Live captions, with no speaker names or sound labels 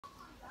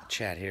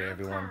Chad here,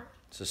 everyone.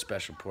 It's a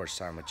special porch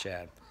time with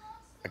Chad.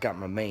 I got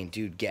my main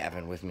dude,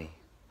 Gavin, with me.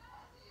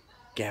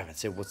 Gavin,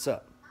 say what's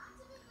up.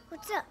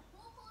 What's up?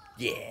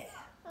 Yeah.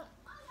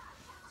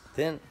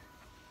 Then,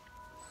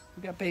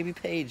 we got baby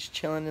Paige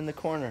chilling in the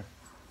corner.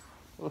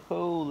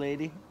 Whoa,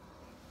 lady.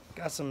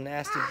 Got some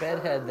nasty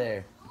bedhead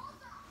there.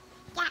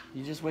 Yeah.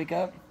 You just wake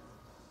up?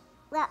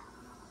 Well,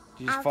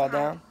 Did you just fall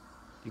down?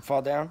 You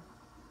fall down?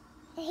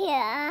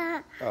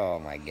 yeah. Oh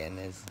my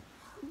goodness.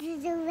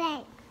 This is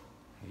right.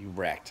 You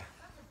wrecked.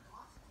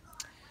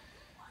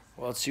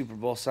 Well, it's Super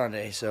Bowl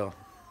Sunday, so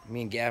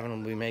me and Gavin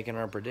will be making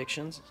our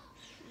predictions.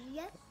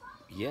 Yep.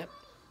 Yep.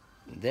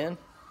 And then,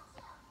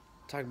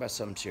 talk about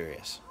something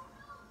serious.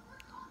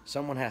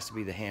 Someone has to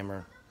be the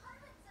hammer.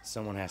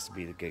 Someone has to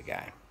be the good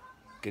guy.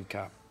 Good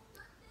cop,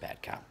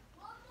 bad cop.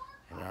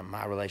 And in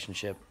my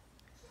relationship,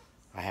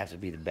 I have to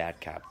be the bad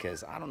cop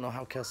because I don't know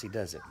how Kelsey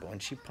does it, but when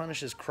she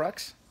punishes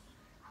Crux,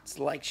 it's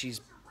like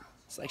she's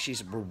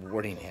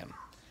rewarding him.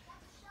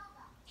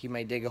 He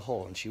may dig a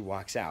hole and she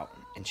walks out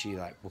and she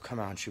will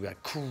come out and she'll be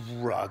like,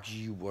 Crux,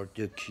 you are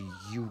the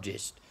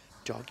cutest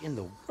dog in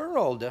the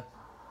world.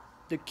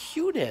 The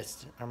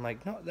cutest. I'm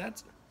like, no,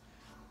 that's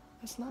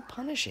not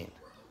punishing.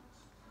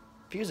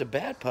 If he was a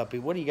bad puppy,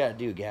 what do you gotta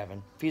do,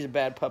 Gavin? If he's a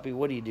bad puppy,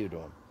 what do you do to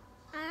him?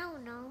 I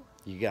don't know.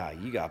 You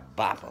gotta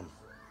bop him.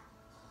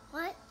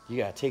 What? You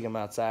gotta take him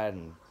outside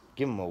and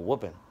give him a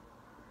whooping.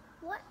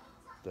 What?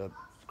 The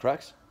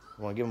Crux?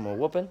 You wanna give him a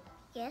whooping?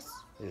 Yes.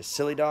 He's a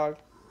silly dog?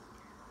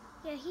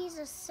 Yeah, he's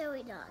a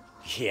silly dog.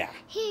 Yeah.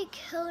 He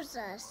kills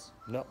us.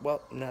 No,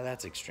 well, no,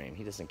 that's extreme.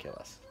 He doesn't kill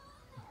us.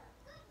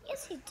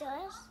 Yes, he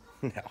does.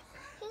 No.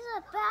 He's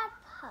a bad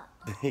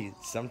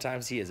pup.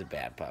 Sometimes he is a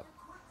bad pup.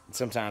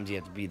 Sometimes you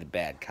have to be the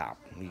bad cop.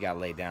 You gotta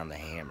lay down the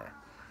hammer.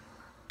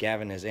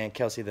 Gavin, is Aunt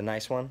Kelsey the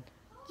nice one?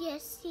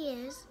 Yes, he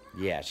is.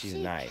 Yeah, she's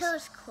nice. She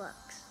kills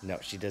Crux. No,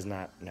 she does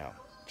not. No,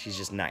 she's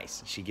just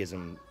nice. She gives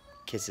him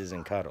kisses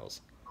and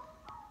cuddles.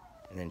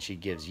 And then she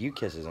gives you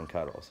kisses and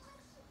cuddles.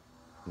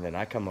 And then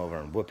I come over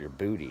and whoop your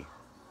booty.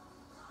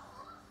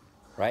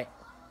 Right?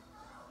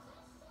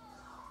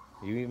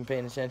 You even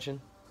paying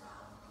attention?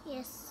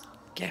 Yes.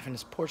 Gavin,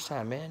 it's porch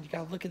time, man. You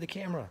gotta look at the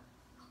camera.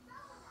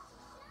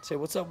 Say,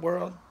 what's up,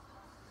 world?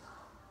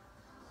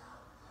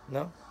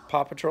 No?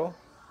 Paw Patrol?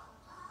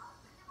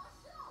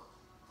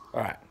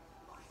 All right.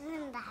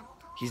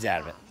 He's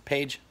out of it.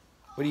 Paige,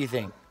 what do you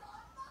think?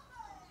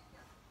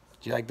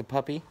 Do you like the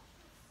puppy?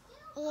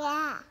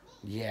 Yeah.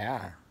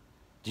 Yeah.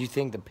 Do you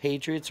think the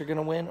Patriots are going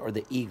to win or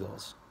the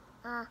Eagles?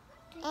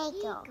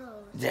 Eagle.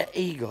 The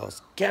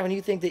Eagles. Gavin,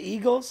 you think the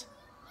Eagles?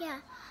 Yeah.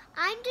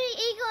 I'm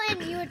the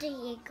eagle and you're the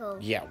eagle.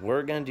 Yeah,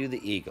 we're going to do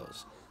the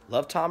Eagles.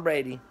 Love Tom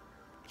Brady.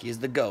 He's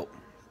the GOAT.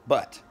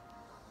 But,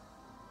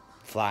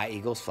 fly,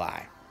 Eagles,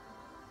 fly.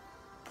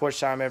 Porch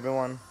time,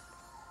 everyone.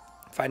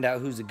 Find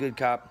out who's the good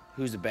cop,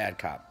 who's the bad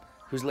cop.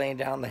 Who's laying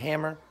down the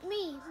hammer.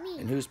 Me.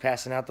 And who's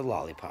passing out the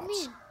lollipops.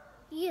 Me.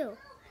 You.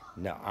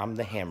 No, I'm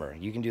the hammer.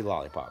 You can do the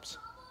lollipops.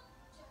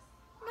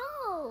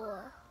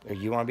 No.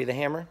 You want to be the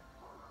hammer?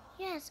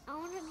 Yes, I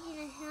want to be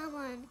the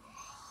hammer. And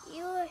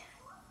you.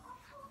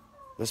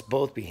 Let's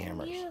both be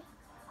hammers.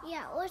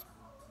 Yeah, let's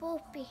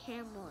both be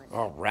hammers.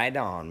 Oh, right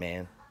on,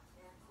 man.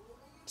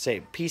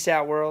 Say, peace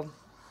out, world.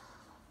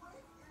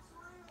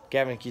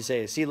 Gavin, can you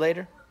say, see you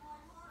later?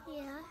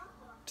 Yeah.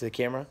 To the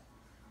camera.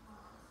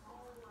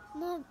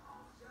 Mom.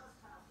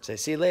 Say,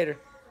 see you later.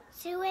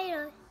 See you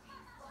later.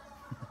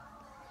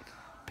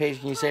 Paige,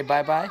 can you say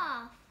bye-bye?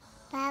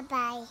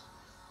 Bye-bye.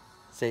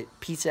 Say,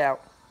 peace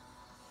out.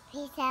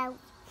 Peace out.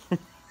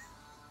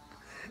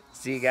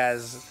 See you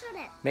guys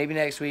maybe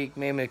next week,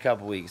 maybe in a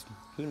couple weeks.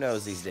 Who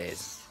knows these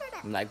days?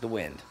 I'm like the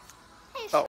wind.